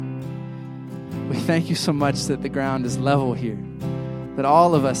We thank you so much that the ground is level here, that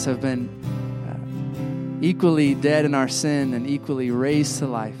all of us have been equally dead in our sin and equally raised to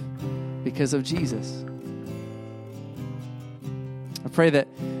life because of Jesus. I pray that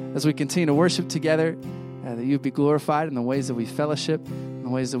as we continue to worship together, that you be glorified in the ways that we fellowship, in the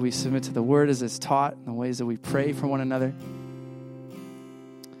ways that we submit to the word as it's taught, in the ways that we pray for one another.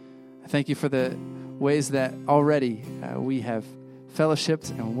 I thank you for the ways that already we have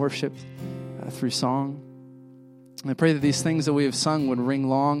fellowshipped and worshiped through song. And I pray that these things that we have sung would ring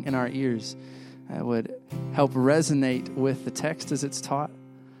long in our ears, would help resonate with the text as it's taught,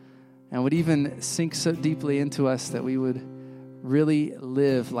 and would even sink so deeply into us that we would really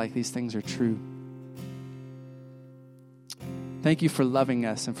live like these things are true. Thank you for loving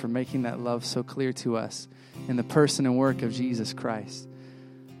us and for making that love so clear to us in the person and work of Jesus Christ,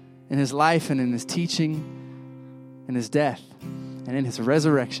 in his life and in his teaching, in his death, and in his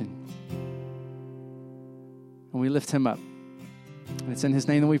resurrection. And we lift him up. And it's in his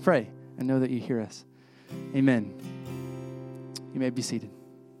name that we pray and know that you hear us. Amen. You may be seated.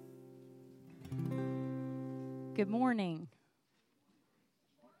 Good morning.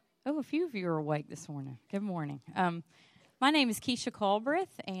 Oh, a few of you are awake this morning. Good morning. My name is Keisha Culbreth,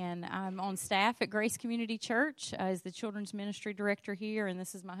 and I'm on staff at Grace Community Church as the Children's Ministry Director here, and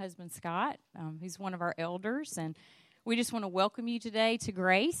this is my husband, Scott. He's one of our elders, and we just want to welcome you today to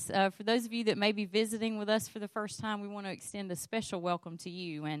Grace. For those of you that may be visiting with us for the first time, we want to extend a special welcome to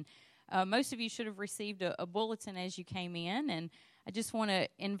you, and most of you should have received a bulletin as you came in, and I just want to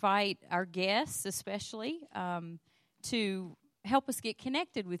invite our guests especially to help us get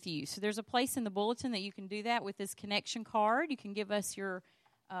connected with you. So there's a place in the bulletin that you can do that with this connection card. You can give us your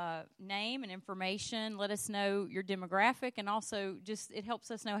name and information, let us know your demographic, and also just it helps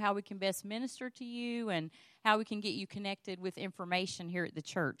us know how we can best minister to you and how we can get you connected with information here at the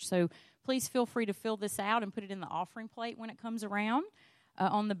church. So please feel free to fill this out and put it in the offering plate when it comes around.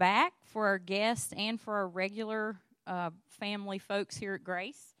 On the back for our guests and for our regular family folks here at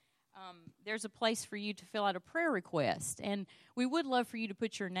Grace, there's a place for you to fill out a prayer request, and we would love for you to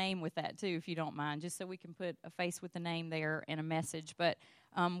put your name with that too, if you don't mind, just so we can put a face with the name there and a message. But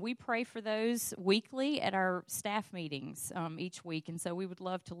we pray for those weekly at our staff meetings each week, and so we would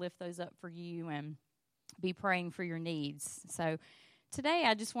love to lift those up for you and be praying for your needs. So today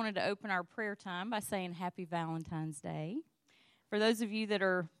I just wanted to open our prayer time by saying Happy Valentine's Day. For those of you that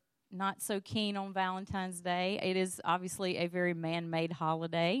are not so keen on Valentine's Day, it is obviously a very man-made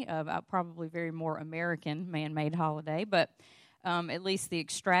holiday, probably very more American man-made holiday, but at least the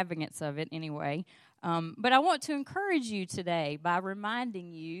extravagance of it anyway. But I want to encourage you today by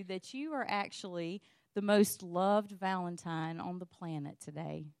reminding you that you are actually the most loved Valentine on the planet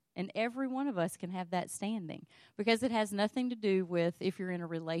today. And every one of us can have that standing, because it has nothing to do with if you're in a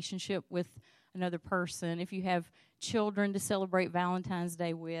relationship with another person, if you have children to celebrate Valentine's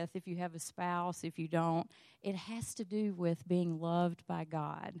Day with, if you have a spouse, if you don't. It has to do with being loved by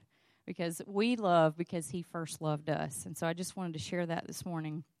God, because we love because he first loved us. And so I just wanted to share that this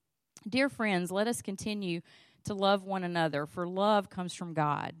morning. Dear friends, let us continue to love one another, for love comes from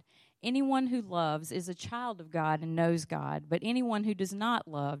God. Anyone who loves is a child of God and knows God, but anyone who does not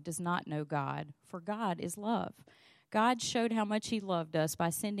love does not know God, for God is love. God showed how much he loved us by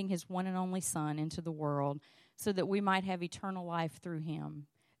sending his one and only Son into the world so that we might have eternal life through him.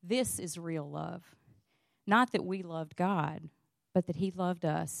 This is real love. Not that we loved God, but that he loved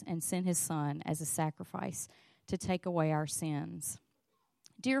us and sent his Son as a sacrifice to take away our sins.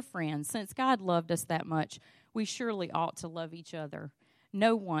 Dear friends, since God loved us that much, we surely ought to love each other.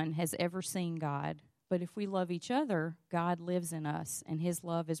 No one has ever seen God, but if we love each other, God lives in us, and his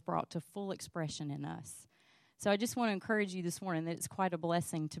love is brought to full expression in us. So I just want to encourage you this morning that it's quite a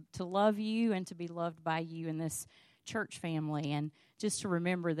blessing to love you and to be loved by you in this church family, and just to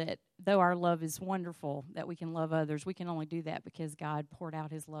remember that though our love is wonderful, that we can love others, we can only do that because God poured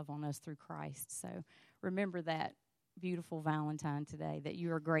out his love on us through Christ. So remember that beautiful Valentine today, that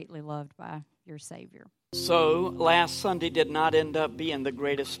you are greatly loved by your Savior. So last Sunday did not end up being the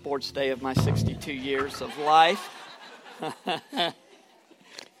greatest sports day of my 62 years of life.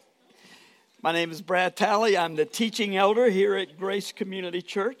 My name is Brad Talley. I'm the teaching elder here at Grace Community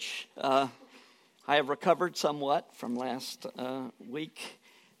Church. I have recovered somewhat from last week.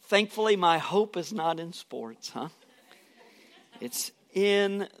 Thankfully, my hope is not in sports, It's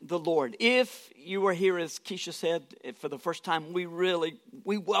in the Lord. If you are here, as Keisha said, for the first time, we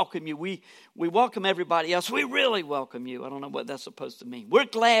welcome you. We welcome everybody else. We really welcome you. I don't know what that's supposed to mean. We're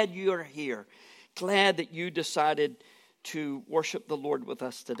glad you are here. Glad that you decided to worship the Lord with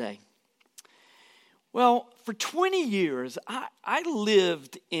us today. Well, for 20 years, I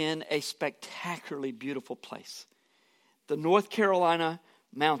lived in a spectacularly beautiful place, the North Carolina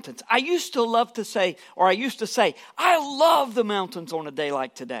mountains. I used to say, I love the mountains on a day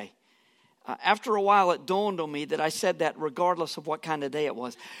like today. After a while, it dawned on me that I said that regardless of what kind of day it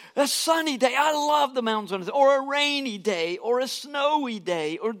was. A sunny day, I love the mountains. Or a rainy day, or a snowy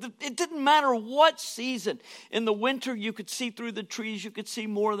day. It didn't matter what season. In the winter, you could see through the trees. You could see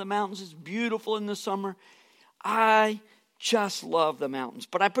more of the mountains. It's beautiful in the summer. I just love the mountains.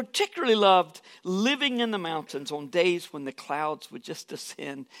 But I particularly loved living in the mountains on days when the clouds would just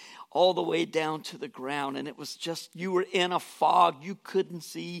descend all the way down to the ground. And it was just, you were in a fog. You couldn't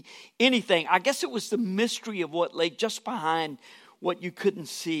see anything. I guess it was the mystery of what lay just behind what you couldn't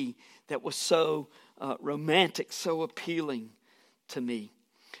see that was so romantic, so appealing to me.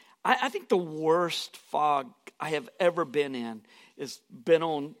 I think the worst fog I have ever been in is been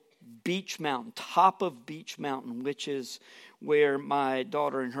on Beach Mountain, top of Beach Mountain, which is where my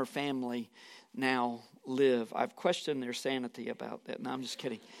daughter and her family now live. I've questioned their sanity about that. No, I'm just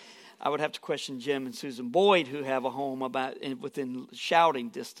kidding. I would have to question Jim and Susan Boyd, who have a home within shouting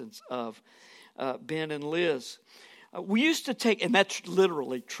distance of Ben and Liz. We used to take, and that's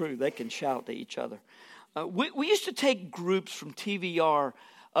literally true, they can shout to each other. We used to take groups from TVR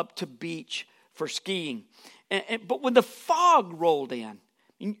up to beach for skiing. But when the fog rolled in,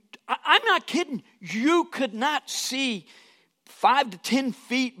 I'm not kidding, you could not see 5 to 10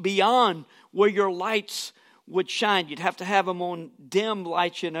 feet beyond where your lights would shine. You'd have to have them on dim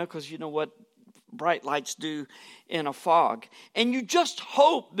lights, because you know what bright lights do in a fog. And you just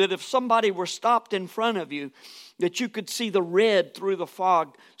hope that if somebody were stopped in front of you, that you could see the red through the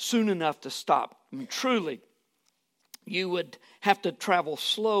fog soon enough to stop. I mean, truly, you would have to travel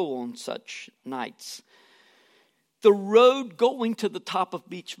slow on such nights. The road going to the top of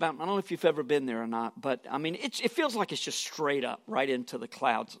Beach Mountain, I don't know if you've ever been there or not, but I mean, it feels like it's just straight up right into the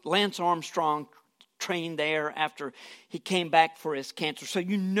clouds. Lance Armstrong trained there after he came back for his cancer, so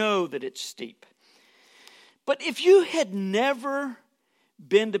you know that it's steep. But if you had never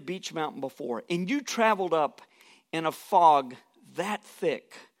been to Beach Mountain before and you traveled up in a fog that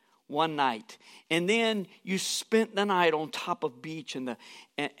thick one night, and then you spent the night on top of beach and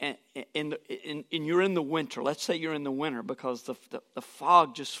you're in the winter. Let's say you're in the winter because the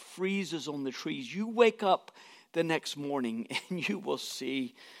fog just freezes on the trees. You wake up the next morning and you will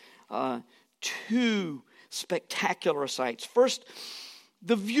see two spectacular sights. First,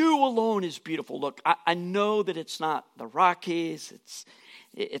 the view alone is beautiful. Look, I know that it's not the Rockies,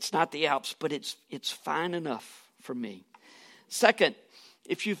 it's not the Alps, but it's fine enough for me. Second,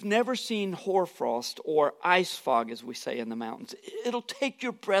 if you've never seen hoarfrost or ice fog, as we say in the mountains, it'll take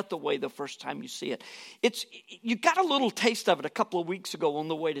your breath away the first time you see it. You got a little taste of it a couple of weeks ago on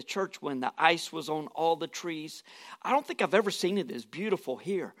the way to church when the ice was on all the trees. I don't think I've ever seen it as beautiful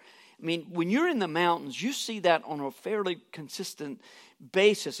here. I mean, when you're in the mountains, you see that on a fairly consistent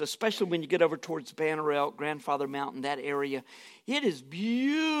basis, especially when you get over towards Banner Elk, Grandfather Mountain, that area. It is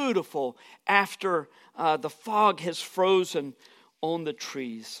beautiful after the fog has frozen on the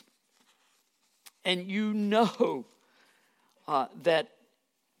trees. And you know that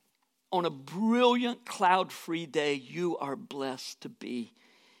on a brilliant cloud-free day, you are blessed to be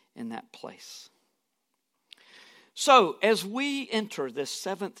in that place. So, as we enter this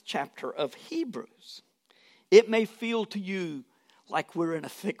 7th chapter of Hebrews, it may feel to you like we're in a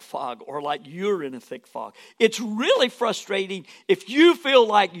thick fog or like you're in a thick fog. It's really frustrating if you feel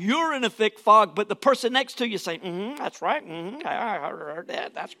like you're in a thick fog, but the person next to you saying, that's right, I heard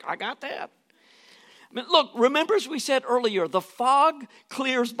that, I got that. I mean, look, remember as we said earlier, the fog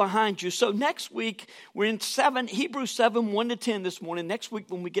clears behind you. So next week, we're in Hebrews 7, 1-10 this morning. Next week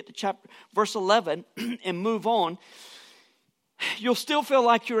when we get to verse 11 and move on, you'll still feel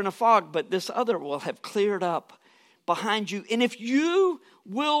like you're in a fog, but this other will have cleared up behind you. And if you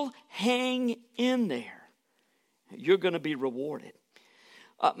will hang in there, you're going to be rewarded.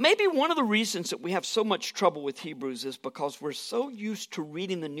 Maybe one of the reasons that we have so much trouble with Hebrews is because we're so used to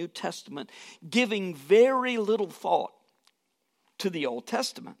reading the New Testament, giving very little thought to the Old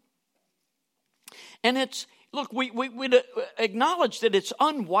Testament. And we acknowledge that it's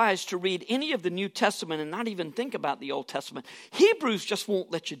unwise to read any of the New Testament and not even think about the Old Testament. Hebrews just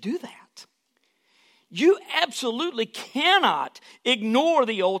won't let you do that. You absolutely cannot ignore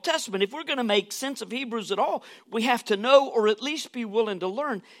the Old Testament. If we're going to make sense of Hebrews at all, we have to know or at least be willing to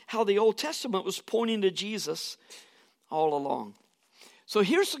learn how the Old Testament was pointing to Jesus all along. So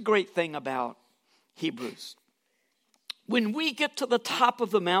here's the great thing about Hebrews. When we get to the top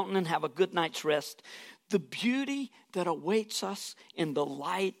of the mountain and have a good night's rest, The beauty that awaits us in the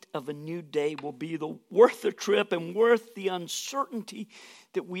light of a new day will be worth the trip and worth the uncertainty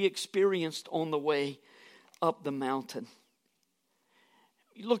that we experienced on the way up the mountain.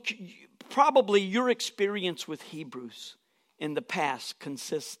 Look, probably your experience with Hebrews in the past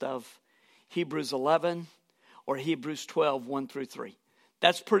consists of Hebrews 11 or Hebrews 12, 1 through 3.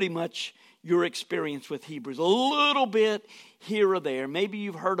 That's pretty much your experience with Hebrews. A little bit here or there. Maybe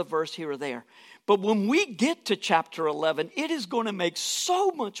you've heard a verse here or there. But when we get to chapter 11, it is going to make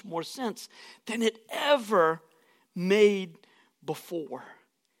so much more sense than it ever made before.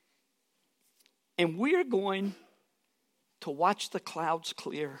 And we're going to watch the clouds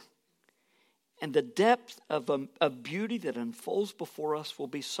clear. And the depth of beauty that unfolds before us will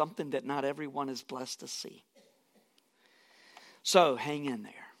be something that not everyone is blessed to see. So hang in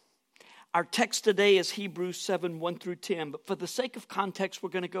there. Our text today is Hebrews 7, 1 through 10. But for the sake of context, we're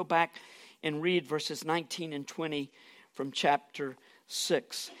going to go back and read verses 19 and 20 from chapter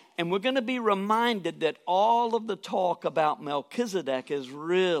 6. And we're going to be reminded that all of the talk about Melchizedek is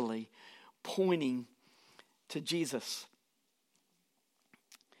really pointing to Jesus.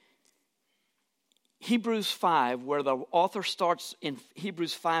 Hebrews 5, where the author starts in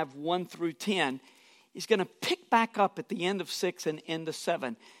Hebrews 5, 1 through 10, he's going to pick back up at the end of 6 and end of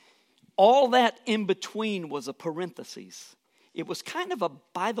 7. All that in between was a parenthesis. It was kind of a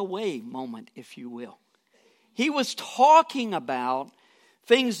by the way moment, if you will. He was talking about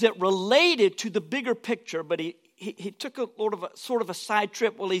things that related to the bigger picture, but he took a sort of a side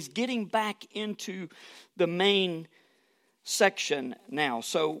trip. Well, he's getting back into the main section now.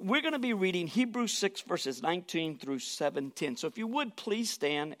 So we're going to be reading Hebrews 6 verses 19 through 7:10. So if you would please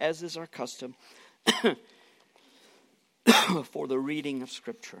stand, as is our custom, for the reading of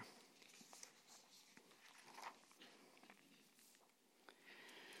Scripture.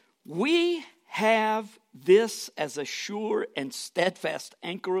 We have this as a sure and steadfast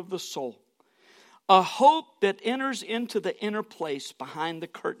anchor of the soul, a hope that enters into the inner place behind the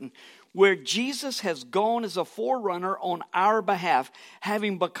curtain, where Jesus has gone as a forerunner on our behalf,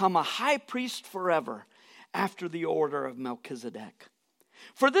 having become a high priest forever after the order of Melchizedek.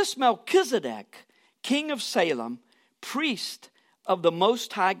 For this Melchizedek, king of Salem, priest of the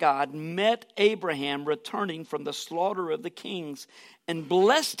Most High God, met Abraham returning from the slaughter of the kings and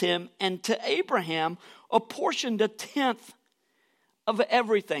blessed him, and to Abraham apportioned a tenth of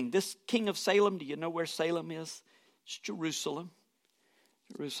everything. This king of Salem, do you know where Salem is? It's Jerusalem.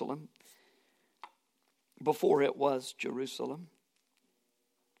 Jerusalem. Before it was Jerusalem.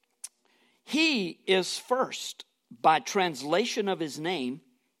 He is first, by translation of his name,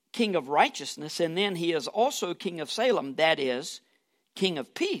 King of Righteousness, and then he is also King of Salem, that is, King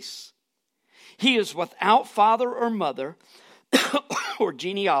of Peace. He is without father or mother or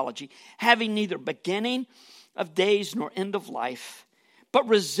genealogy, having neither beginning of days nor end of life, but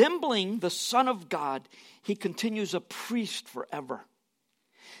resembling the Son of God, he continues a priest forever.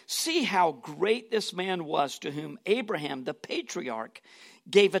 See how great this man was, to whom Abraham, the patriarch,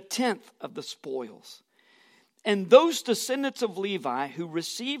 gave a tenth of the spoils. And those descendants of Levi who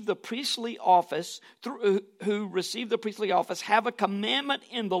received the priestly office, have a commandment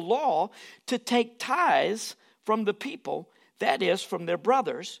in the law to take tithes from the people, that is, from their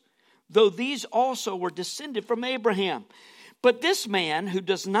brothers, though these also were descended from Abraham. But this man, who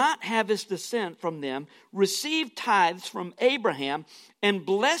does not have his descent from them, received tithes from Abraham and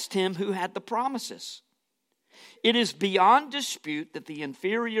blessed him who had the promises. It is beyond dispute that the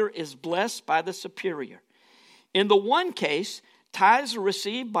inferior is blessed by the superior. In the one case, tithes are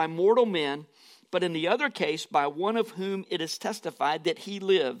received by mortal men, but in the other case, by one of whom it is testified that he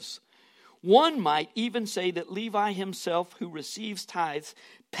lives. One might even say that Levi himself, who receives tithes,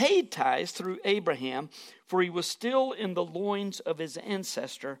 paid tithes through Abraham, for he was still in the loins of his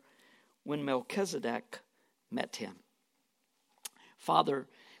ancestor when Melchizedek met him. Father,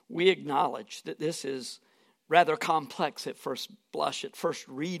 we acknowledge that this is rather complex at first blush, at first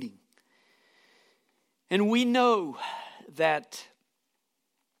reading. And we know that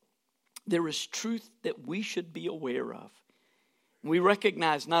there is truth that we should be aware of. We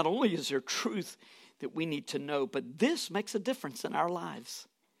recognize not only is there truth that we need to know, but this makes a difference in our lives.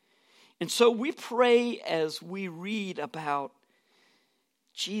 And so we pray as we read about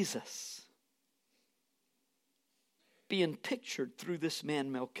Jesus being pictured through this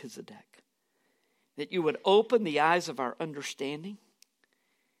man Melchizedek, that you would open the eyes of our understanding,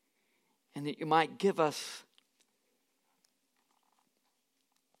 and that you might give us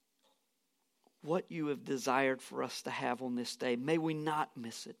what you have desired for us to have on this day. May we not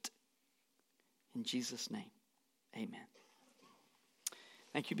miss it. In Jesus' name, amen.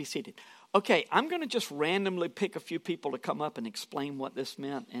 Thank you. Be seated. Okay, I'm going to just randomly pick a few people to come up and explain what this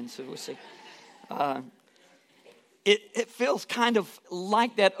meant. And so we'll see. It feels kind of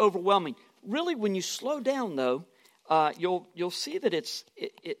like that, overwhelming. Really, when you slow down, though, you'll see that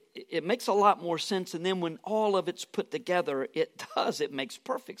it makes a lot more sense. And then when all of it's put together, it makes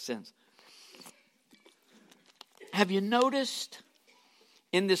perfect sense. Have you noticed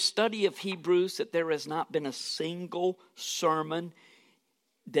in this study of Hebrews that there has not been a single sermon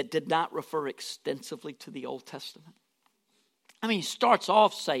that did not refer extensively to the Old Testament? I mean, he starts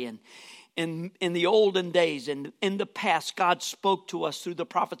off saying, in the olden days and in the past, God spoke to us through the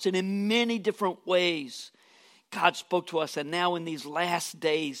prophets, and in many different ways, God spoke to us. And now in these last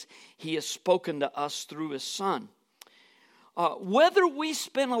days, he has spoken to us through his Son. Whether we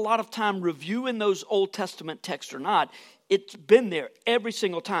spend a lot of time reviewing those Old Testament texts or not, it's been there every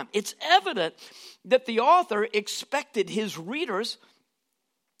single time. It's evident that the author expected his readers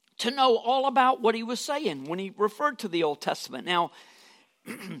to know all about what he was saying when he referred to the Old Testament. Now,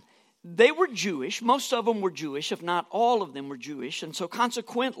 they were Jewish. Most of them were Jewish, if not all of them were Jewish. And so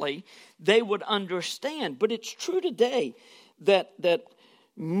consequently, they would understand. But it's true today that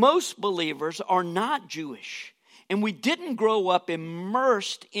most believers are not Jewish. And we didn't grow up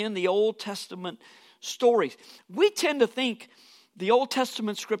immersed in the Old Testament stories. We tend to think the Old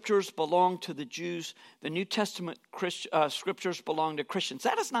Testament scriptures belong to the Jews. The New Testament scriptures belong to Christians.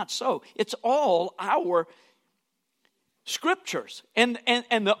 That is not so. It's all our scriptures. And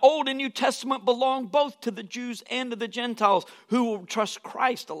the Old and New Testament belong both to the Jews and to the Gentiles who will trust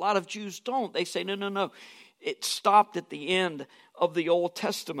Christ. A lot of Jews don't. They say, no. It stopped at the end of the Old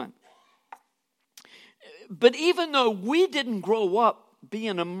Testament. But even though we didn't grow up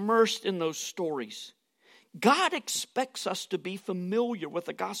being immersed in those stories, God expects us to be familiar with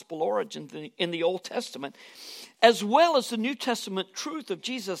the gospel origins in the Old Testament, as well as the New Testament truth of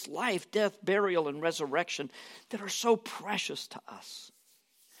Jesus' life, death, burial, and resurrection that are so precious to us.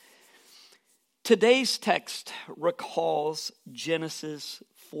 Today's text recalls Genesis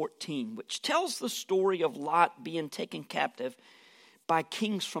 14, which tells the story of Lot being taken captive by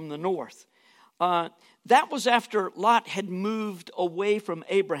kings from the north. That was after Lot had moved away from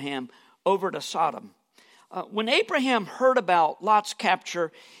Abraham over to Sodom. When Abraham heard about Lot's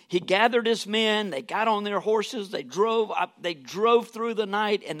capture, he gathered his men. They got on their horses. They drove through the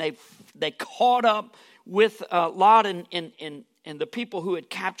night, and they caught up with Lot and the people who had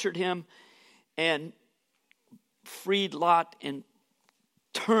captured him, and freed Lot and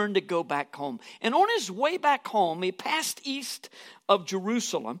turned to go back home. And on his way back home, he passed east of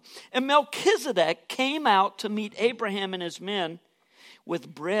Jerusalem, and Melchizedek came out to meet Abraham and his men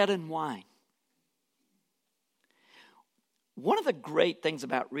with bread and wine. One of the great things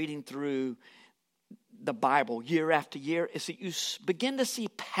about reading through the Bible year after year is that you begin to see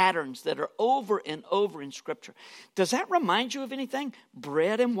patterns that are over and over in Scripture. Does that remind you of anything?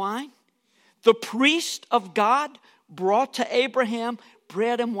 Bread and wine? The priest of God brought to Abraham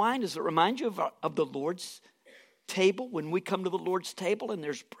bread and wine. Does it remind you of the Lord's table? When we come to the Lord's table and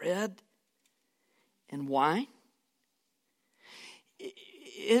there's bread and wine?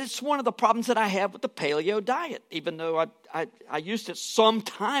 It's one of the problems that I have with the paleo diet, even though I used it some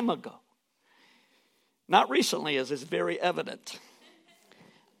time ago. Not recently, as is very evident.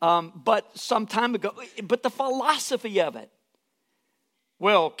 But some time ago. But the philosophy of it.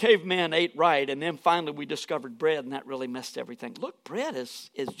 Well, caveman ate right, and then finally we discovered bread, and that really messed everything. Look, bread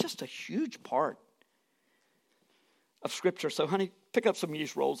is just a huge part of Scripture. So, honey, pick up some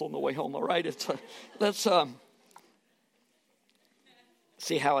yeast rolls on the way home, all right? Let's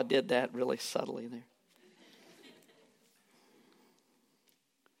see how I did that really subtly there.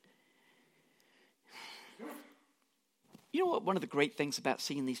 You know what? One of the great things about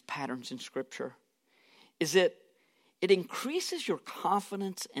seeing these patterns in Scripture is that it increases your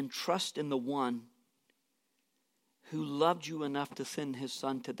confidence and trust in the one who loved you enough to send his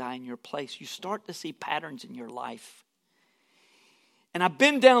Son to die in your place. You start to see patterns in your life. And I've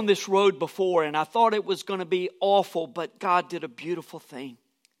been down this road before, and I thought it was going to be awful, but God did a beautiful thing.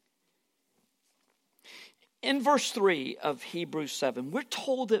 In verse 3 of Hebrews 7, we're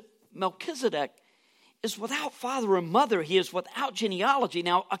told that Melchizedek is without father or mother. He is without genealogy.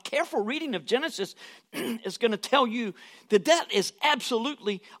 Now, a careful reading of Genesis is going to tell you that that is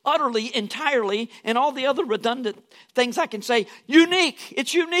absolutely, utterly, entirely, and all the other redundant things I can say, unique.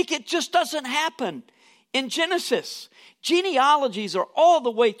 It's unique. It just doesn't happen in Genesis. Genealogies are all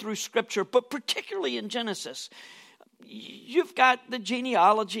the way through Scripture, but particularly in Genesis. You've got the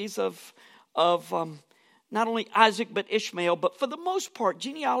genealogies of not only Isaac but Ishmael, but for the most part,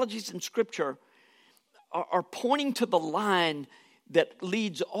 genealogies in Scripture are pointing to the line that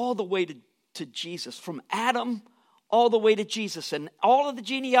leads all the way to Jesus, from Adam all the way to Jesus. And all of the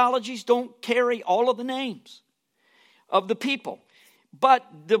genealogies don't carry all of the names of the people. But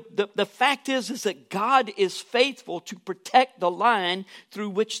the fact is that God is faithful to protect the line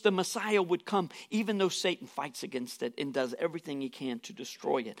through which the Messiah would come, even though Satan fights against it and does everything he can to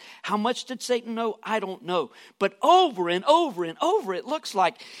destroy it. How much did Satan know? I don't know. But over and over and over, it looks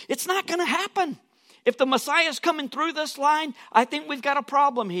like it's not going to happen. If the Messiah is coming through this line, I think we've got a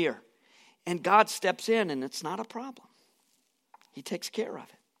problem here. And God steps in, and it's not a problem. He takes care of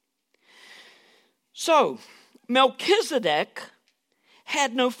it. So, Melchizedek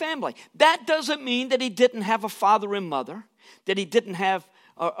had no family. That doesn't mean that he didn't have a father and mother, that he didn't have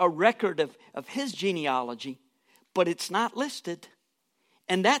a record of his genealogy, but it's not listed.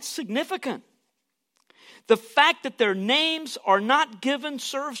 And that's significant. The fact that their names are not given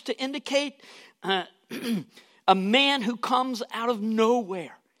serves to indicate a man who comes out of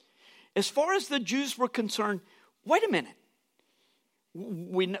nowhere. As far as the Jews were concerned, wait a minute.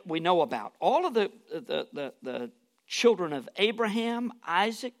 We know about all of the children of Abraham,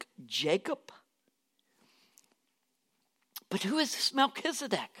 Isaac, Jacob. But who is this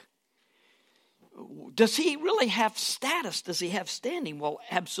Melchizedek? Does he really have status? Does he have standing? Well,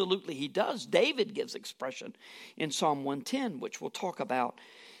 absolutely he does. David gives expression in Psalm 110, which we'll talk about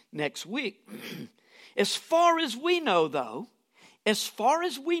next week. As far as we know, though,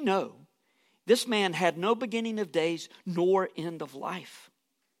 this man had no beginning of days nor end of life.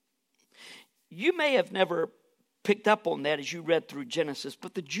 You may have never picked up on that as you read through Genesis,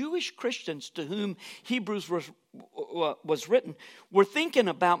 but the Jewish Christians to whom Hebrews was written were thinking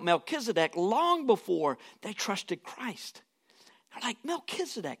about Melchizedek long before they trusted Christ. They're like,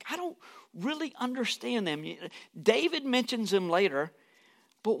 Melchizedek, I don't really understand them. David mentions him later,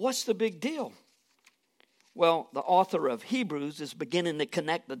 but what's the big deal? Well, the author of Hebrews is beginning to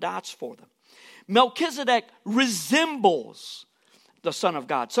connect the dots for them. Melchizedek resembles the Son of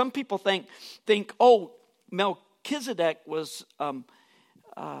God. Some people think, oh, Melchizedek was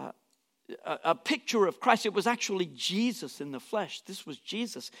a picture of Christ. It was actually Jesus in the flesh. This was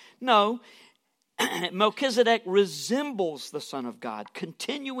Jesus. No, Melchizedek resembles the Son of God,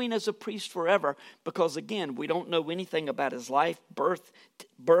 continuing as a priest forever because, again, we don't know anything about his life, birth,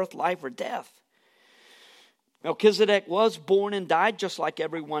 life, or death. Melchizedek was born and died just like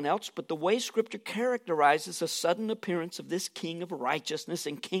everyone else, but the way Scripture characterizes the sudden appearance of this King of righteousness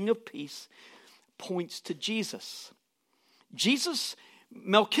and King of peace points to Jesus.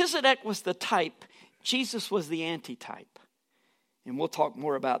 Melchizedek was the type, Jesus was the antitype. And we'll talk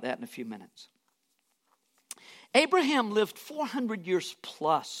more about that in a few minutes. Abraham lived 400 years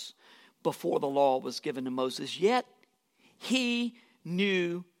plus before the law was given to Moses, yet he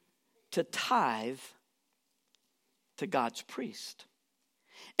knew to tithe to God's priest.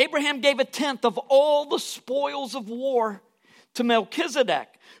 Abraham gave a tenth of all the spoils of war to Melchizedek,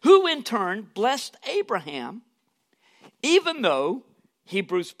 who in turn blessed Abraham, even though,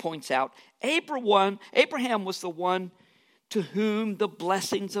 Hebrews points out, Abraham was the one to whom the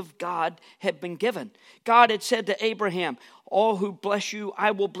blessings of God had been given. God had said to Abraham, all who bless you,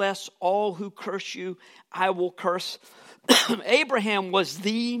 I will bless. All who curse you, I will curse. Abraham was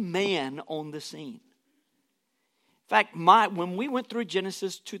the man on the scene. In fact, when we went through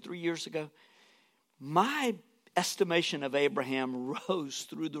Genesis 2-3 years ago, my estimation of Abraham rose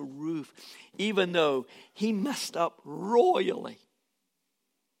through the roof, even though he messed up royally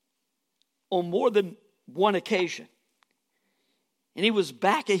on more than one occasion. And he was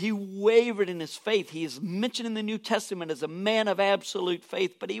back and he wavered in his faith. He is mentioned in the New Testament as a man of absolute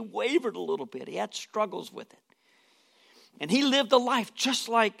faith, but he wavered a little bit. He had struggles with it. And he lived a life just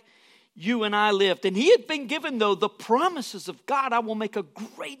like you and I lived. And he had been given, though, the promises of God, I will make a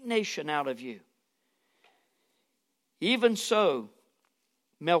great nation out of you. Even so,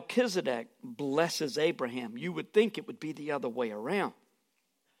 Melchizedek blesses Abraham. You would think it would be the other way around.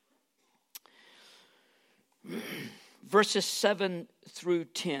 Verses 7 through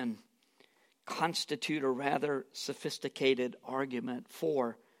 10 constitute a rather sophisticated argument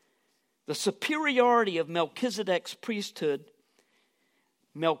for the superiority of Melchizedek's priesthood.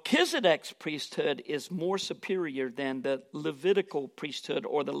 Melchizedek's priesthood is more superior than the Levitical priesthood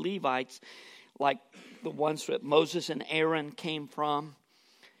or the Levites, like the ones that Moses and Aaron came from,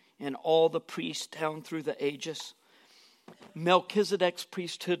 and all the priests down through the ages. Melchizedek's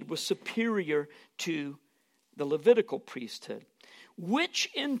priesthood was superior to the Levitical priesthood, which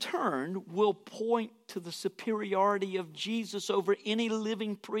in turn will point to the superiority of Jesus over any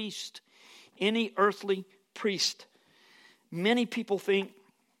living priest, any earthly priest. Many people think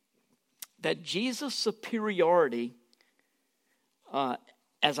that Jesus' superiority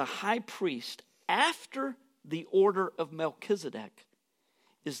as a high priest after the order of Melchizedek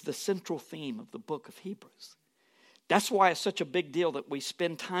is the central theme of the book of Hebrews. That's why it's such a big deal that we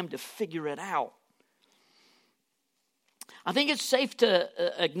spend time to figure it out. I think it's safe to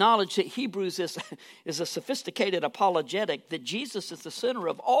acknowledge that Hebrews is a sophisticated apologetic that Jesus is the center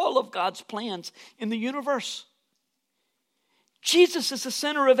of all of God's plans in the universe. Jesus is the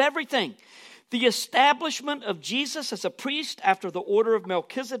center of everything. The establishment of Jesus as a priest after the order of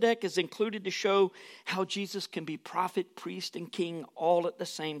Melchizedek is included to show how Jesus can be prophet, priest, and king all at the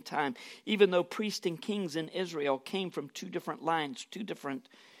same time, even though priests and kings in Israel came from two different lines, two different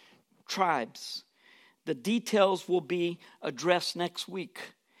tribes. The details will be addressed next week.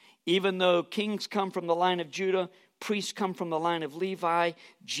 Even though kings come from the line of Judah, priests come from the line of Levi,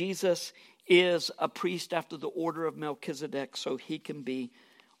 Jesus is a priest after the order of Melchizedek, so he can be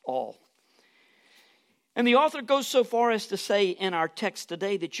all. And the author goes so far as to say in our text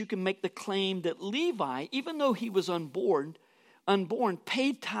today that you can make the claim that Levi, even though he was unborn,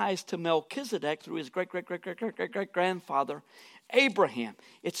 paid tithes to Melchizedek through his great-great-great-great-great-great-grandfather, Abraham.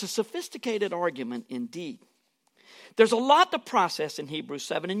 It's a sophisticated argument indeed. There's a lot to process in Hebrews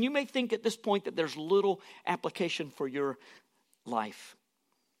 7, and you may think at this point that there's little application for your life.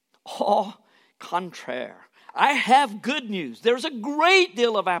 Au contraire. I have good news. There's a great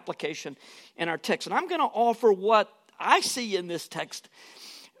deal of application in our text. And I'm going to offer what I see in this text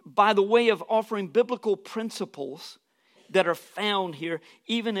by the way of offering biblical principles that are found here,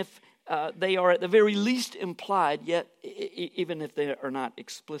 even if they are at the very least implied, yet even if they are not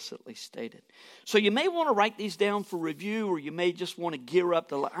explicitly stated. So you may want to write these down for review, or you may just want to gear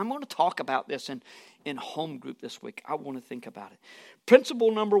up. I'm going to talk about this in home group this week. I want to think about it.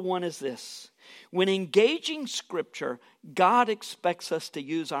 Principle number 1 is this. When engaging Scripture, God expects us to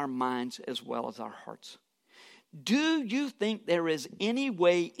use our minds as well as our hearts. Do you think there is any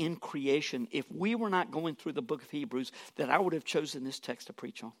way in creation, if we were not going through the book of Hebrews, that I would have chosen this text to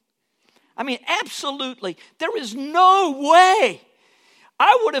preach on? I mean, absolutely. There is no way.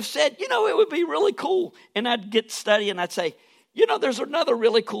 I would have said, it would be really cool. And I'd get study and I'd say, there's another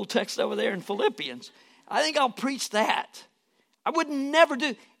really cool text over there in Philippians. I think I'll preach that. I would never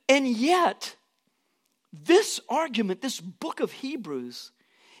do. And yet, this argument, this book of Hebrews,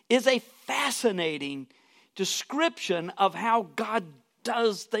 is a fascinating description of how God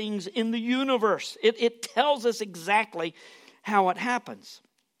does things in the universe. It tells us exactly how it happens.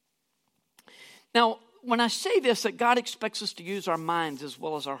 Now, when I say this, that God expects us to use our minds as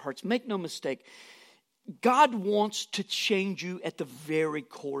well as our hearts, make no mistake, God wants to change you at the very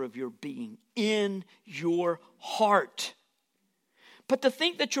core of your being, in your heart. But to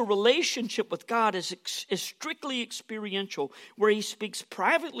think that your relationship with God is strictly experiential, where He speaks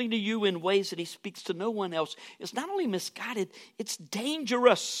privately to you in ways that He speaks to no one else, is not only misguided, it's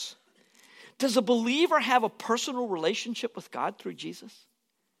dangerous. Does a believer have a personal relationship with God through Jesus?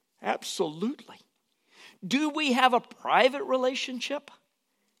 Absolutely. Do we have a private relationship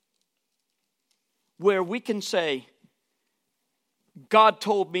where we can say, God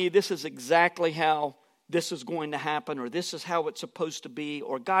told me this is exactly how this is going to happen, or this is how it's supposed to be,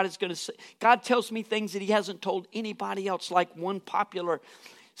 or God tells me things that He hasn't told anybody else, like one popular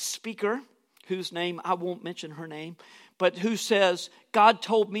speaker, whose name, I won't mention her name, but who says, God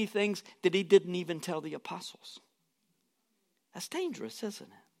told me things that He didn't even tell the apostles. That's dangerous, isn't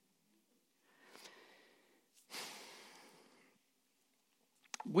it?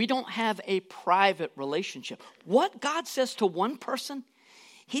 We don't have a private relationship. What God says to one person,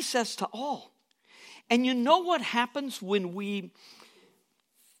 He says to all. And you know what happens when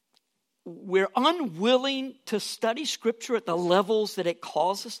we're unwilling to study Scripture at the levels that it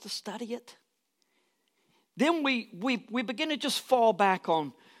calls us to study it? Then we begin to just fall back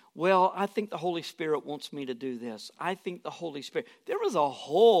on, well, I think the Holy Spirit wants me to do this. I think the Holy Spirit. There is a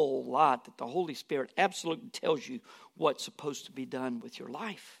whole lot that the Holy Spirit absolutely tells you what's supposed to be done with your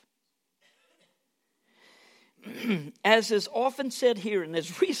life. As is often said here, and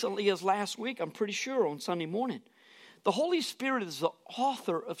as recently as last week, I'm pretty sure on Sunday morning, the Holy Spirit is the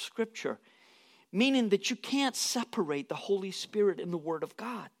author of Scripture, meaning that you can't separate the Holy Spirit and the Word of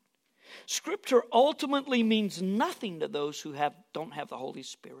God. Scripture ultimately means nothing to those who don't have the Holy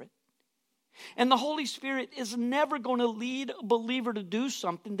Spirit. And the Holy Spirit is never going to lead a believer to do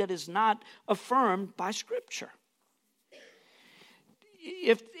something that is not affirmed by Scripture.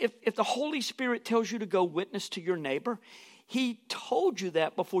 If the Holy Spirit tells you to go witness to your neighbor, He told you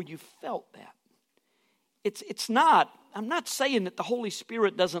that before you felt that. It's not, I'm not saying that the Holy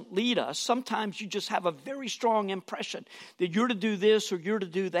Spirit doesn't lead us. Sometimes you just have a very strong impression that you're to do this or you're to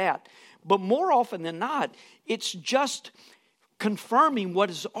do that. But more often than not, it's just confirming what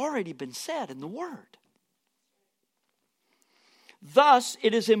has already been said in the Word. Thus,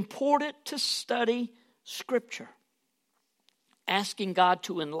 it is important to study Scripture, asking God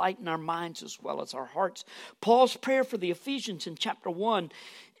to enlighten our minds as well as our hearts. Paul's prayer for the Ephesians in chapter 1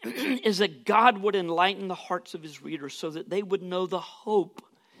 is that God would enlighten the hearts of his readers so that they would know the hope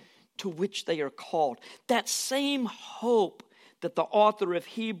to which they are called. That same hope that the author of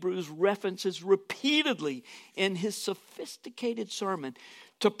Hebrews references repeatedly in his sophisticated sermon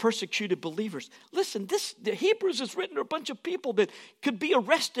to persecuted believers. Listen, the Hebrews is written to a bunch of people that could be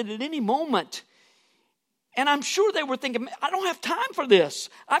arrested at any moment. And I'm sure they were thinking, I don't have time for this.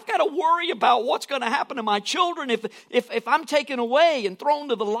 I've got to worry about what's going to happen to my children if I'm taken away and thrown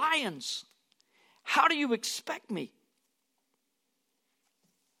to the lions. How do you expect me?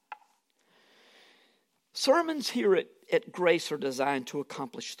 Sermons here at Grace are designed to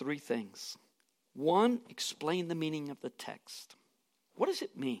accomplish three things. One, explain the meaning of the text. What does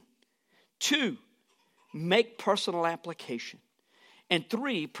it mean? Two, make personal application. And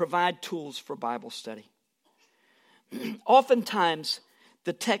three, provide tools for Bible study. Oftentimes,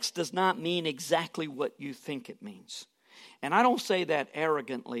 the text does not mean exactly what you think it means. And I don't say that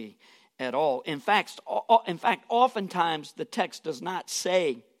arrogantly at all. In fact, oftentimes the text does not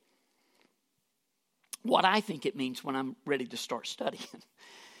say what I think it means when I'm ready to start studying. I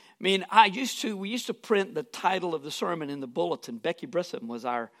mean, we used to print the title of the sermon in the bulletin. Becky Brissom was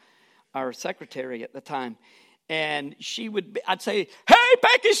our secretary at the time. And I'd say, hey,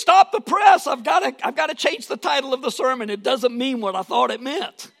 Becky, stop the press. I've got to change the title of the sermon. It doesn't mean what I thought it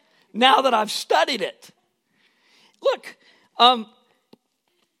meant now that I've studied it. Look,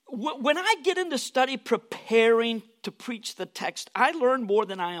 when I get into study preparing to preach the text, I learn more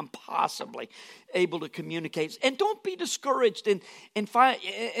than I am possibly able to communicate. And don't be discouraged and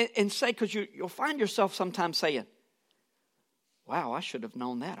say, because you'll find yourself sometimes saying, wow, I should have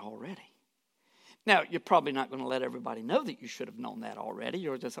known that already. Now, you're probably not going to let everybody know that you should have known that already.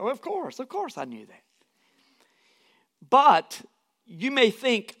 You'll just say, of course I knew that. But you may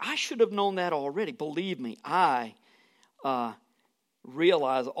think, I should have known that already. Believe me, I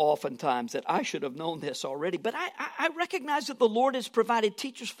realize oftentimes that I should have known this already. But I recognize that the Lord has provided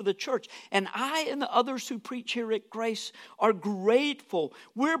teachers for the church. And I and the others who preach here at Grace are grateful.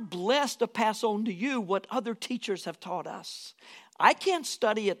 We're blessed to pass on to you what other teachers have taught us. I can't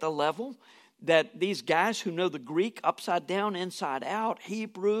study at the level that these guys who know the Greek upside down, inside out,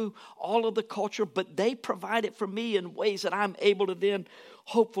 Hebrew, all of the culture, but they provide it for me in ways that I'm able to then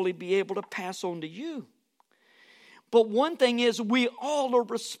hopefully be able to pass on to you. But one thing is, we all are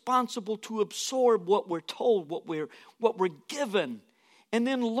responsible to absorb what we're told, what we're given, and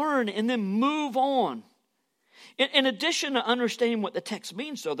then learn and then move on. In addition to understanding what the text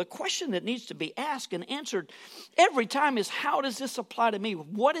means, though, the question that needs to be asked and answered every time is, how does this apply to me?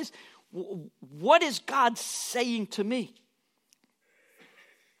 What is God saying to me?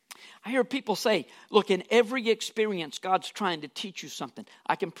 I hear people say, look, in every experience, God's trying to teach you something.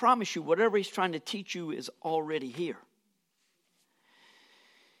 I can promise you, whatever he's trying to teach you is already here.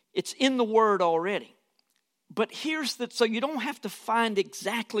 It's in the Word already. But so you don't have to find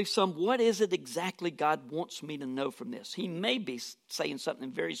exactly what is it exactly God wants me to know from this. He may be saying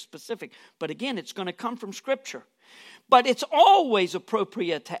something very specific, but again, it's going to come from Scripture. But it's always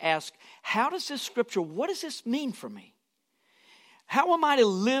appropriate to ask, how does this Scripture, what does this mean for me? How am I to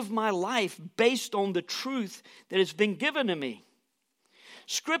live my life based on the truth that has been given to me?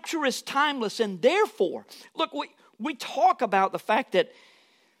 Scripture is timeless, and therefore, look, we talk about the fact that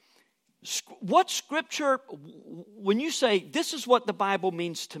what Scripture, when you say, this is what the Bible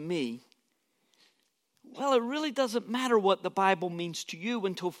means to me, well, it really doesn't matter what the Bible means to you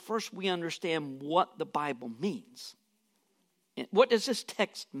until first we understand what the Bible means. What does this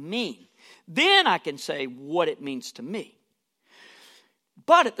text mean? Then I can say what it means to me.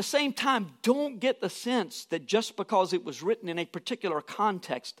 But at the same time, don't get the sense that just because it was written in a particular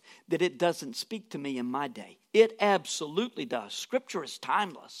context that it doesn't speak to me in my day. It absolutely does. Scripture is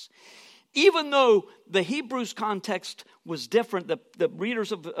timeless. Even though the Hebrews context was different, the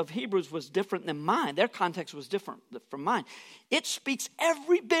readers of Hebrews was different than mine. Their context was different from mine. It speaks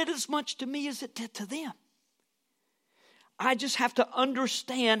every bit as much to me as it did to them. I just have to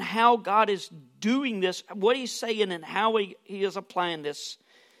understand how God is doing this, what he's saying, and how he is applying this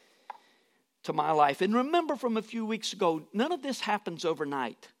to my life. And remember from a few weeks ago, none of this happens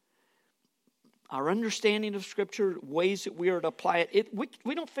overnight. Our understanding of Scripture, ways that we are to apply it,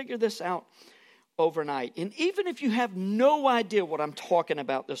 we don't figure this out overnight. And even if you have no idea what I'm talking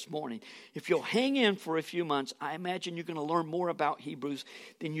about this morning, if you'll hang in for a few months, I imagine you're going to learn more about Hebrews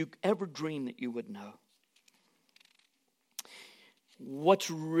than you ever dreamed that you would know. what's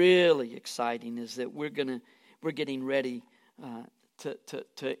really exciting is that we're getting ready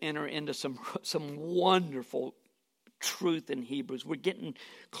to enter into some wonderful truth in Hebrews. We're getting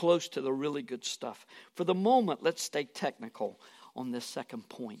close to the really good stuff. For the moment, let's stay technical on this second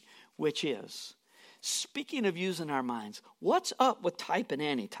point, which is, speaking of using our minds, what's up with type and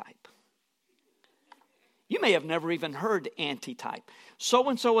antitype? You may have never even heard antitype.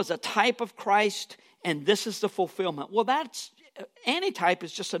 So-and-so is a type of Christ, and this is the fulfillment. Well, antitype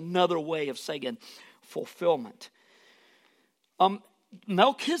is just another way of saying fulfillment.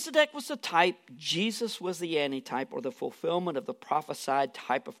 Melchizedek was the type. Jesus was the antitype, or the fulfillment of the prophesied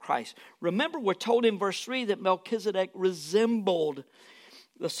type of Christ. Remember, we're told in verse 3 that Melchizedek resembled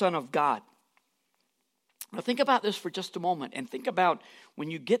the Son of God. Now think about this for just a moment, and think about when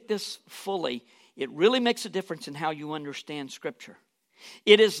you get this fully, it really makes a difference in how you understand Scripture.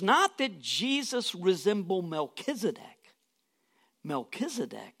 It is not that Jesus resembled Melchizedek.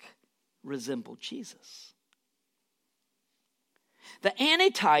 Melchizedek resembled Jesus. The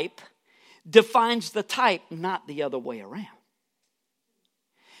antitype defines the type, not the other way around.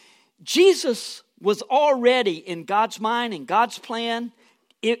 Jesus was already in God's mind, in God's plan.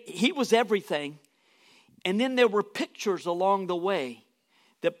 He was everything. And then there were pictures along the way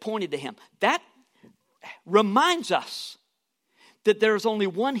that pointed to him. That reminds us that there's only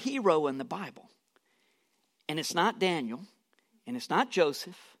one hero in the Bible. And it's not Daniel, and it's not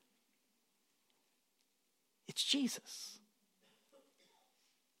Joseph. It's Jesus.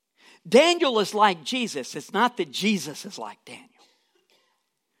 Daniel is like Jesus. It's not that Jesus is like Daniel.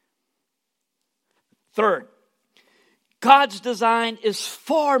 Third, God's design is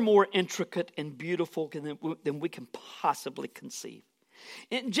far more intricate and beautiful than we can possibly conceive.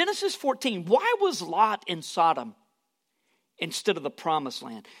 In Genesis 14, why was Lot in Sodom instead of the promised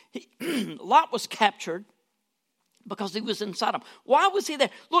land? Lot was captured because he was in Sodom. Why was he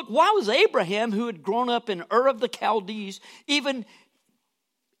there? Look, why was Abraham, who had grown up in Ur of the Chaldees, even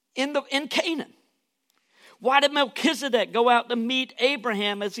in Canaan? Why did Melchizedek go out to meet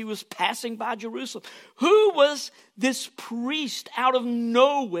Abraham as he was passing by Jerusalem? Who was this priest out of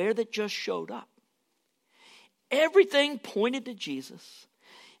nowhere that just showed up? Everything pointed to Jesus.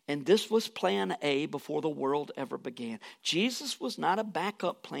 And this was plan A before the world ever began. Jesus was not a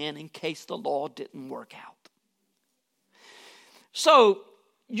backup plan in case the law didn't work out. So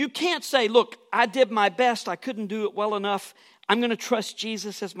you can't say, look, I did my best. I couldn't do it well enough. I'm going to trust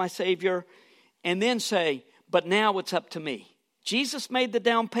Jesus as my Savior. And then say, but now it's up to me. Jesus made the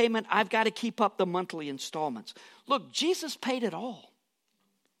down payment. I've got to keep up the monthly installments. Look, Jesus paid it all.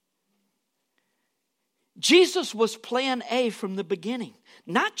 Jesus was plan A from the beginning.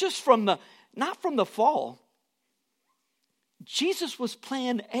 Not from the fall. Jesus was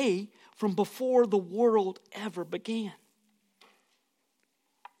plan A from before the world ever began.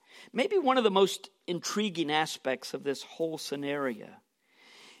 Maybe one of the most intriguing aspects of this whole scenario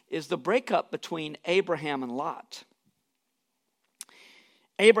is the breakup between Abraham and Lot.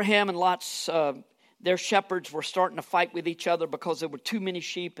 Abraham and Lot's, their shepherds were starting to fight with each other because there were too many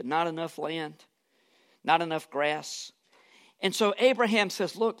sheep and not enough land, not enough grass. And so Abraham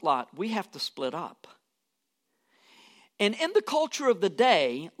says, look, Lot, we have to split up. And in the culture of the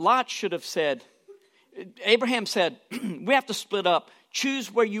day, Lot should have said, Abraham said, we have to split up.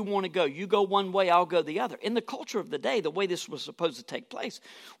 Choose where you want to go. You go one way, I'll go the other. In the culture of the day, the way this was supposed to take place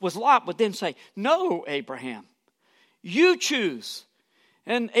was Lot would then say, no, Abraham, you choose.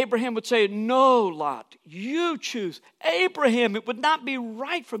 And Abraham would say, no, Lot, you choose. Abraham, it would not be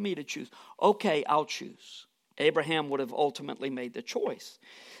right for me to choose. Okay, I'll choose. Abraham would have ultimately made the choice.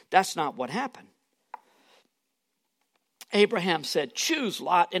 That's not what happened. Abraham said, choose,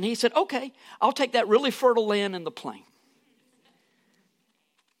 Lot. And he said, okay, I'll take that really fertile land in the plain.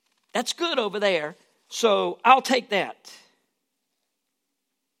 That's good over there, so I'll take that.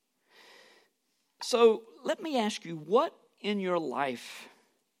 So let me ask you, what in your life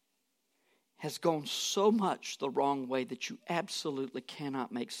has gone so much the wrong way that you absolutely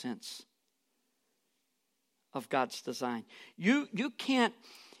cannot make sense of God's design? You can't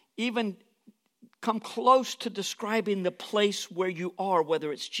even come close to describing the place where you are,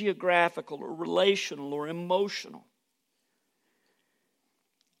 whether it's geographical or relational or emotional.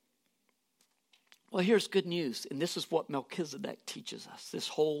 Well, here's good news, and this is what Melchizedek teaches us, this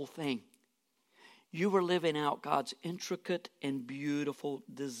whole thing. You were living out God's intricate and beautiful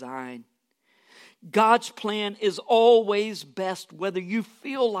design. God's plan is always best, whether you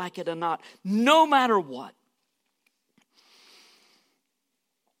feel like it or not, no matter what.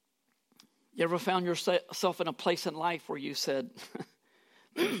 You ever found yourself in a place in life where you said,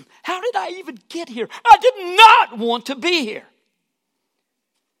 how did I even get here? I did not want to be here.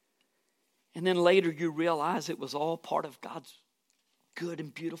 And then later you realize it was all part of God's good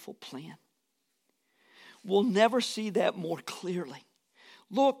and beautiful plan. We'll never see that more clearly.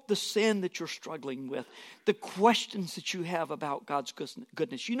 Look, the sin that you're struggling with, the questions that you have about God's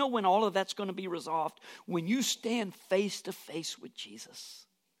goodness. You know when all of that's going to be resolved? When you stand face to face with Jesus.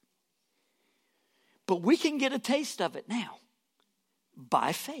 But we can get a taste of it now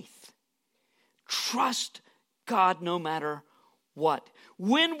by faith. Trust God no matter what.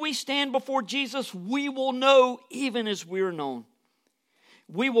 When we stand before Jesus, we will know even as we're known.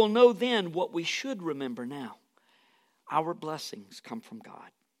 We will know then what we should remember now. Our blessings come from God.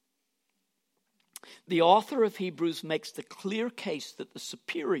 The author of Hebrews makes the clear case that the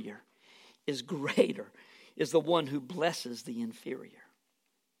superior is greater, is the one who blesses the inferior.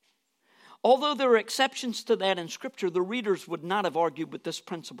 Although there are exceptions to that in Scripture, the readers would not have argued with this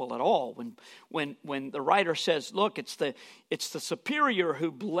principle at all. When the writer says, look, it's the superior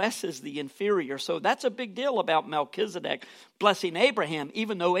who blesses the inferior. So that's a big deal about Melchizedek blessing Abraham,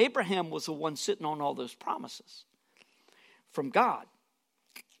 even though Abraham was the one sitting on all those promises from God.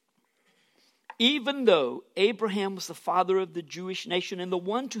 Even though Abraham was the father of the Jewish nation and the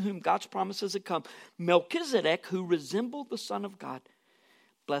one to whom God's promises had come, Melchizedek, who resembled the Son of God,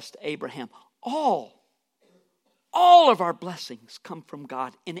 blessed Abraham. All of our blessings come from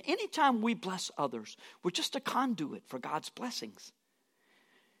God. And anytime we bless others, we're just a conduit for God's blessings.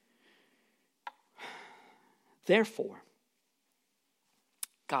 Therefore,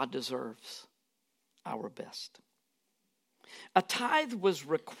 God deserves our best. A tithe was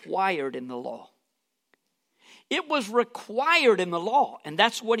required in the law. It was required in the law, and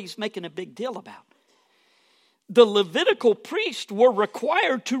that's what he's making a big deal about. The Levitical priests were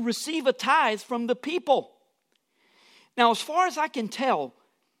required to receive a tithe from the people. Now, as far as I can tell,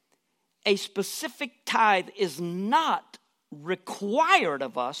 a specific tithe is not required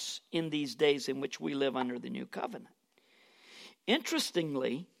of us in these days in which we live under the new covenant.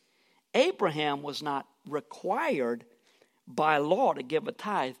 Interestingly, Abraham was not required by law to give a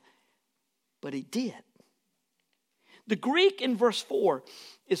tithe, but he did. The Greek in verse 4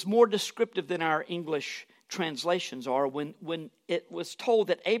 is more descriptive than our English translations are when it was told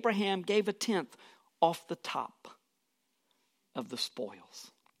that Abraham gave a tenth off the top of the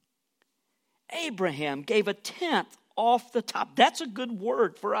spoils. Abraham gave a tenth off the top. That's a good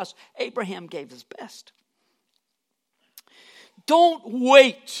word for us. Abraham gave his best. Don't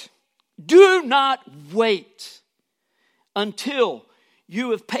wait. Do not wait until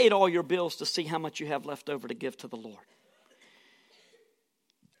you have paid all your bills to see how much you have left over to give to the Lord.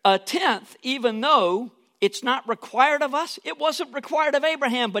 A tenth, even though it's not required of us, it wasn't required of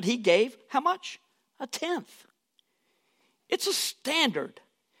Abraham, but he gave how much? A tenth. It's a standard.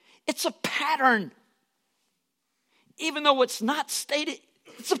 It's a pattern. Even though it's not stated,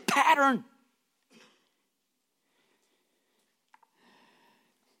 it's a pattern.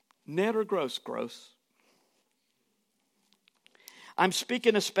 Net or gross? Gross. I'm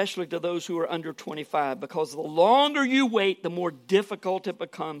speaking especially to those who are under 25, because the longer you wait, the more difficult it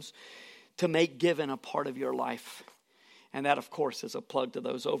becomes to make giving a part of your life. And that, of course, is a plug to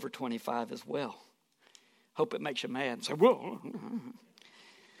those over 25 as well. Hope it makes you mad. So, well,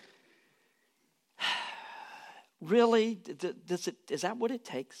 really, is that what it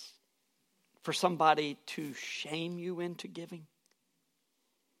takes for somebody to shame you into giving?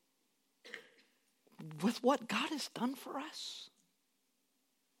 With what God has done for us?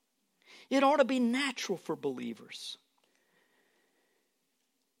 It ought to be natural for believers.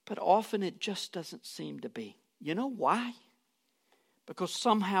 But often it just doesn't seem to be. You know why? Because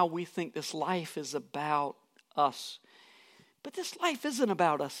somehow we think this life is about us. But this life isn't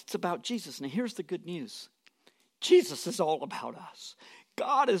about us. It's about Jesus. Now here's the good news. Jesus is all about us.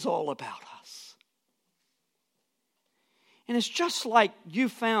 God is all about us. And it's just like you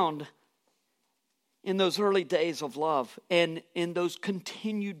found in those early days of love and in those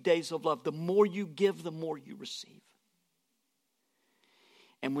continued days of love. The more you give, the more you receive.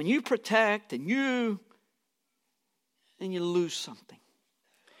 And when you protect and you lose something.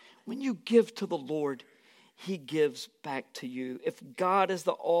 When you give to the Lord, He gives back to you. If God is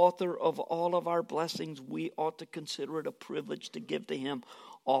the author of all of our blessings, we ought to consider it a privilege to give to Him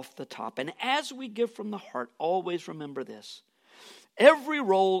off the top. And as we give from the heart, always remember this. Every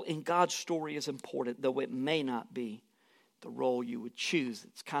role in God's story is important, though it may not be the role you would choose.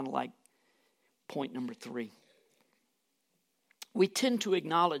 It's kind of like point number 3. We tend to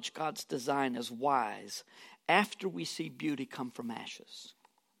acknowledge God's design as wise after we see beauty come from ashes.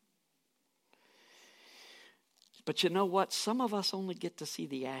 But you know what? Some of us only get to see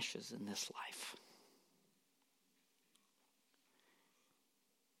the ashes in this life.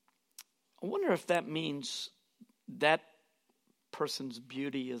 I wonder if that means that person's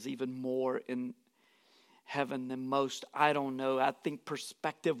beauty is even more in heaven than most. I don't know. I think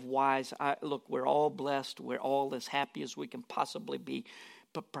perspective-wise, look, we're all blessed. We're all as happy as we can possibly be.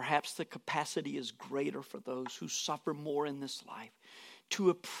 But perhaps the capacity is greater for those who suffer more in this life to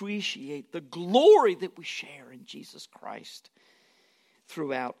appreciate the glory that we share in Jesus Christ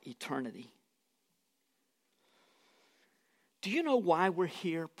throughout eternity. Do you know why we're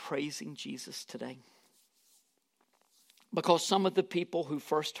here praising Jesus today? Because some of the people who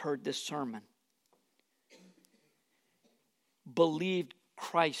first heard this sermon believed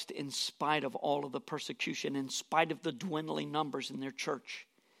Christ in spite of all of the persecution, in spite of the dwindling numbers in their church.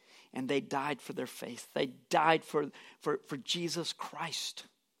 And they died for their faith. They died for Jesus Christ.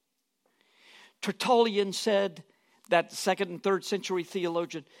 Tertullian said, that 2nd and 3rd century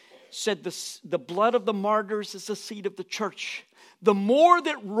theologian, said the blood of the martyrs is the seed of the church. The more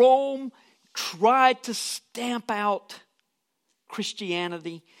that Rome tried to stamp out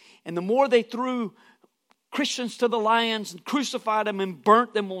Christianity, and the more they threw Christians to the lions and crucified them and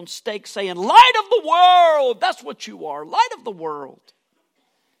burnt them on stakes, saying, light of the world, that's what you are, light of the world.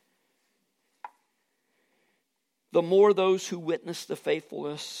 The more those who witnessed the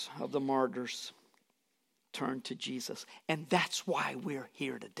faithfulness of the martyrs turned to Jesus. And that's why we're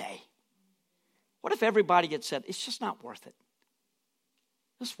here today. What if everybody had said, it's just not worth it?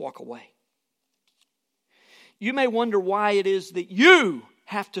 Let's walk away. You may wonder why it is that you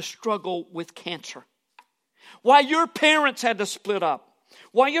have to struggle with cancer. Why your parents had to split up.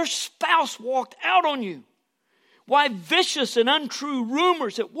 Why your spouse walked out on you. Why vicious and untrue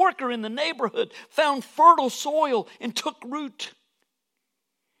rumors at work or in the neighborhood found fertile soil and took root.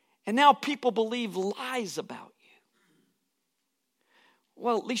 And now people believe lies about you.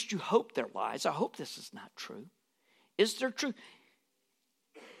 Well, at least you hope they're lies. I hope this is not true. Is there truth?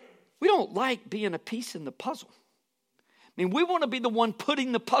 We don't like being a piece in the puzzle. I mean, we want to be the one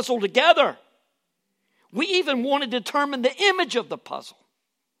putting the puzzle together. We even want to determine the image of the puzzle.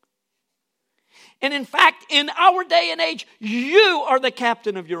 And in fact, in our day and age, you are the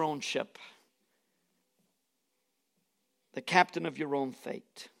captain of your own ship. The captain of your own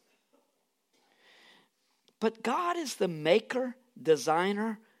fate. But God is the maker,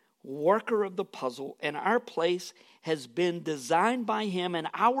 designer, worker of the puzzle, and our place has been designed by Him, and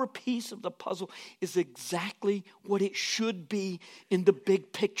our piece of the puzzle is exactly what it should be in the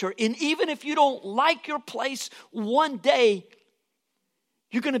big picture. And even if you don't like your place, one day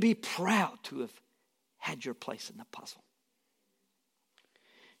you're going to be proud to have had your place in the puzzle.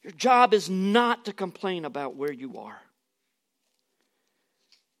 Your job is not to complain about where you are,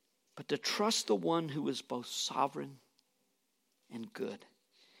 but to trust the one who is both sovereign and good.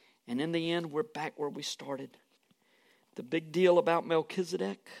 And in the end, we're back where we started. The big deal about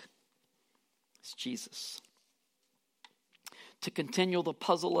Melchizedek is Jesus. To continue the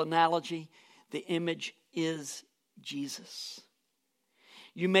puzzle analogy, the image is Jesus.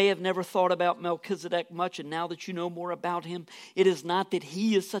 You may have never thought about Melchizedek much, and now that you know more about him, it is not that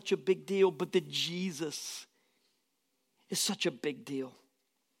he is such a big deal, but that Jesus is such a big deal.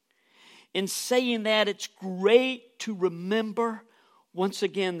 In saying that, it's great to remember once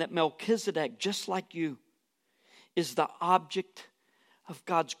again that Melchizedek, just like you, is the object of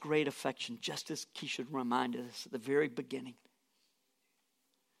God's great affection, just as Keisha reminded us at the very beginning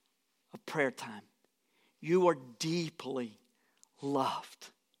of prayer time. You are deeply loved.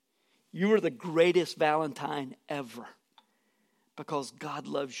 You are the greatest Valentine ever because God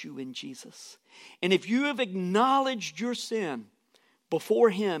loves you in Jesus. And if you have acknowledged your sin before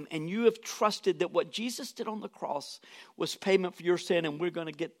Him and you have trusted that what Jesus did on the cross was payment for your sin, and we're going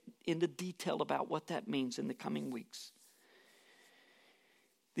to get into detail about what that means in the coming weeks,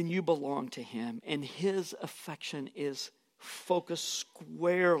 then you belong to Him, and His affection is focused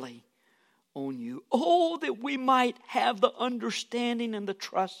squarely on you. Oh, that we might have the understanding and the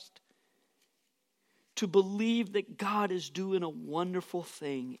trust to believe that God is doing a wonderful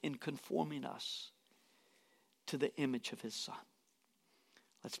thing in conforming us to the image of His Son.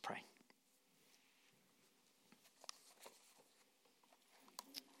 Let's pray.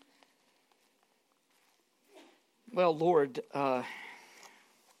 Well, Lord,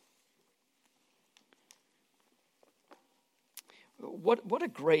 what a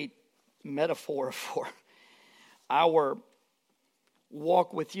great metaphor for our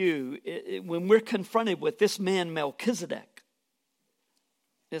walk with you. When we're confronted with this man Melchizedek,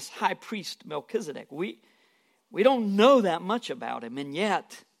 this high priest Melchizedek, we don't know that much about him, and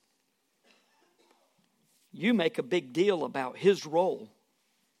yet you make a big deal about his role,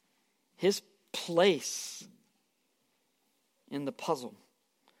 his place in the puzzle.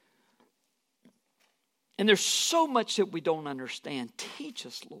 And there's so much that we don't understand. Teach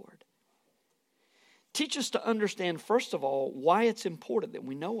us, Lord. Teach us to understand, first of all, why it's important that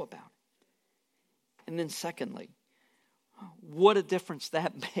we know about it. And then secondly, what a difference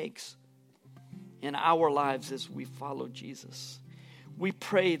that makes in our lives as we follow Jesus. We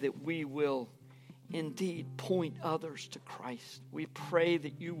pray that we will indeed point others to Christ. We pray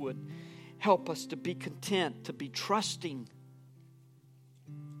that you would help us to be content, to be trusting,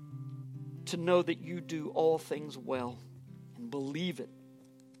 to know that you do all things well and believe it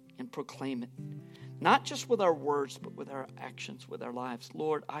and proclaim it. Not just with our words, but with our actions, with our lives.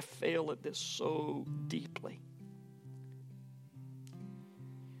 Lord, I fail at this so deeply.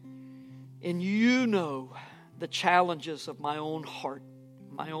 And you know the challenges of my own heart,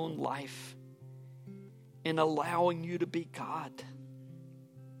 my own life, in allowing you to be God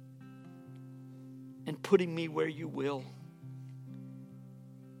and putting me where you will.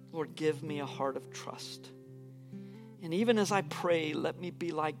 Lord, give me a heart of trust. And even as I pray, let me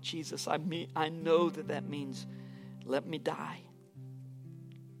be like Jesus. I know that means let me die.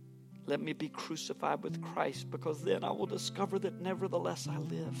 Let me be crucified with Christ, because then I will discover that nevertheless I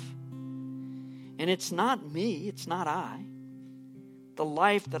live. And it's not me, it's not I. The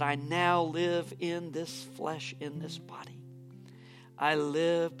life that I now live in this flesh, in this body, I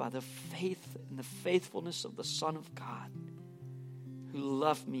live by the faith and the faithfulness of the Son of God, who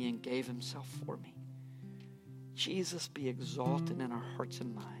loved me and gave himself for me. Jesus be exalted in our hearts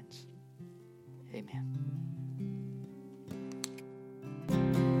and minds. Amen.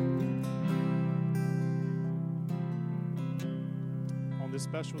 On this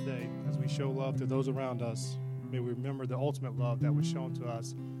special day, as we show love to those around us, may we remember the ultimate love that was shown to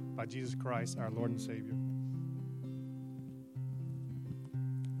us by Jesus Christ, our Lord and Savior.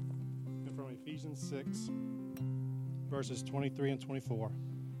 And from Ephesians 6, verses 23 and 24.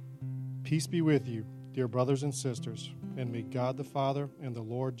 Peace be with you, dear brothers and sisters, and may God the Father and the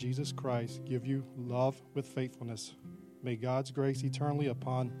Lord Jesus Christ give you love with faithfulness. May God's grace eternally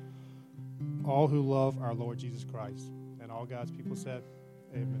upon all who love our Lord Jesus Christ. And all God's people said,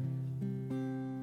 amen.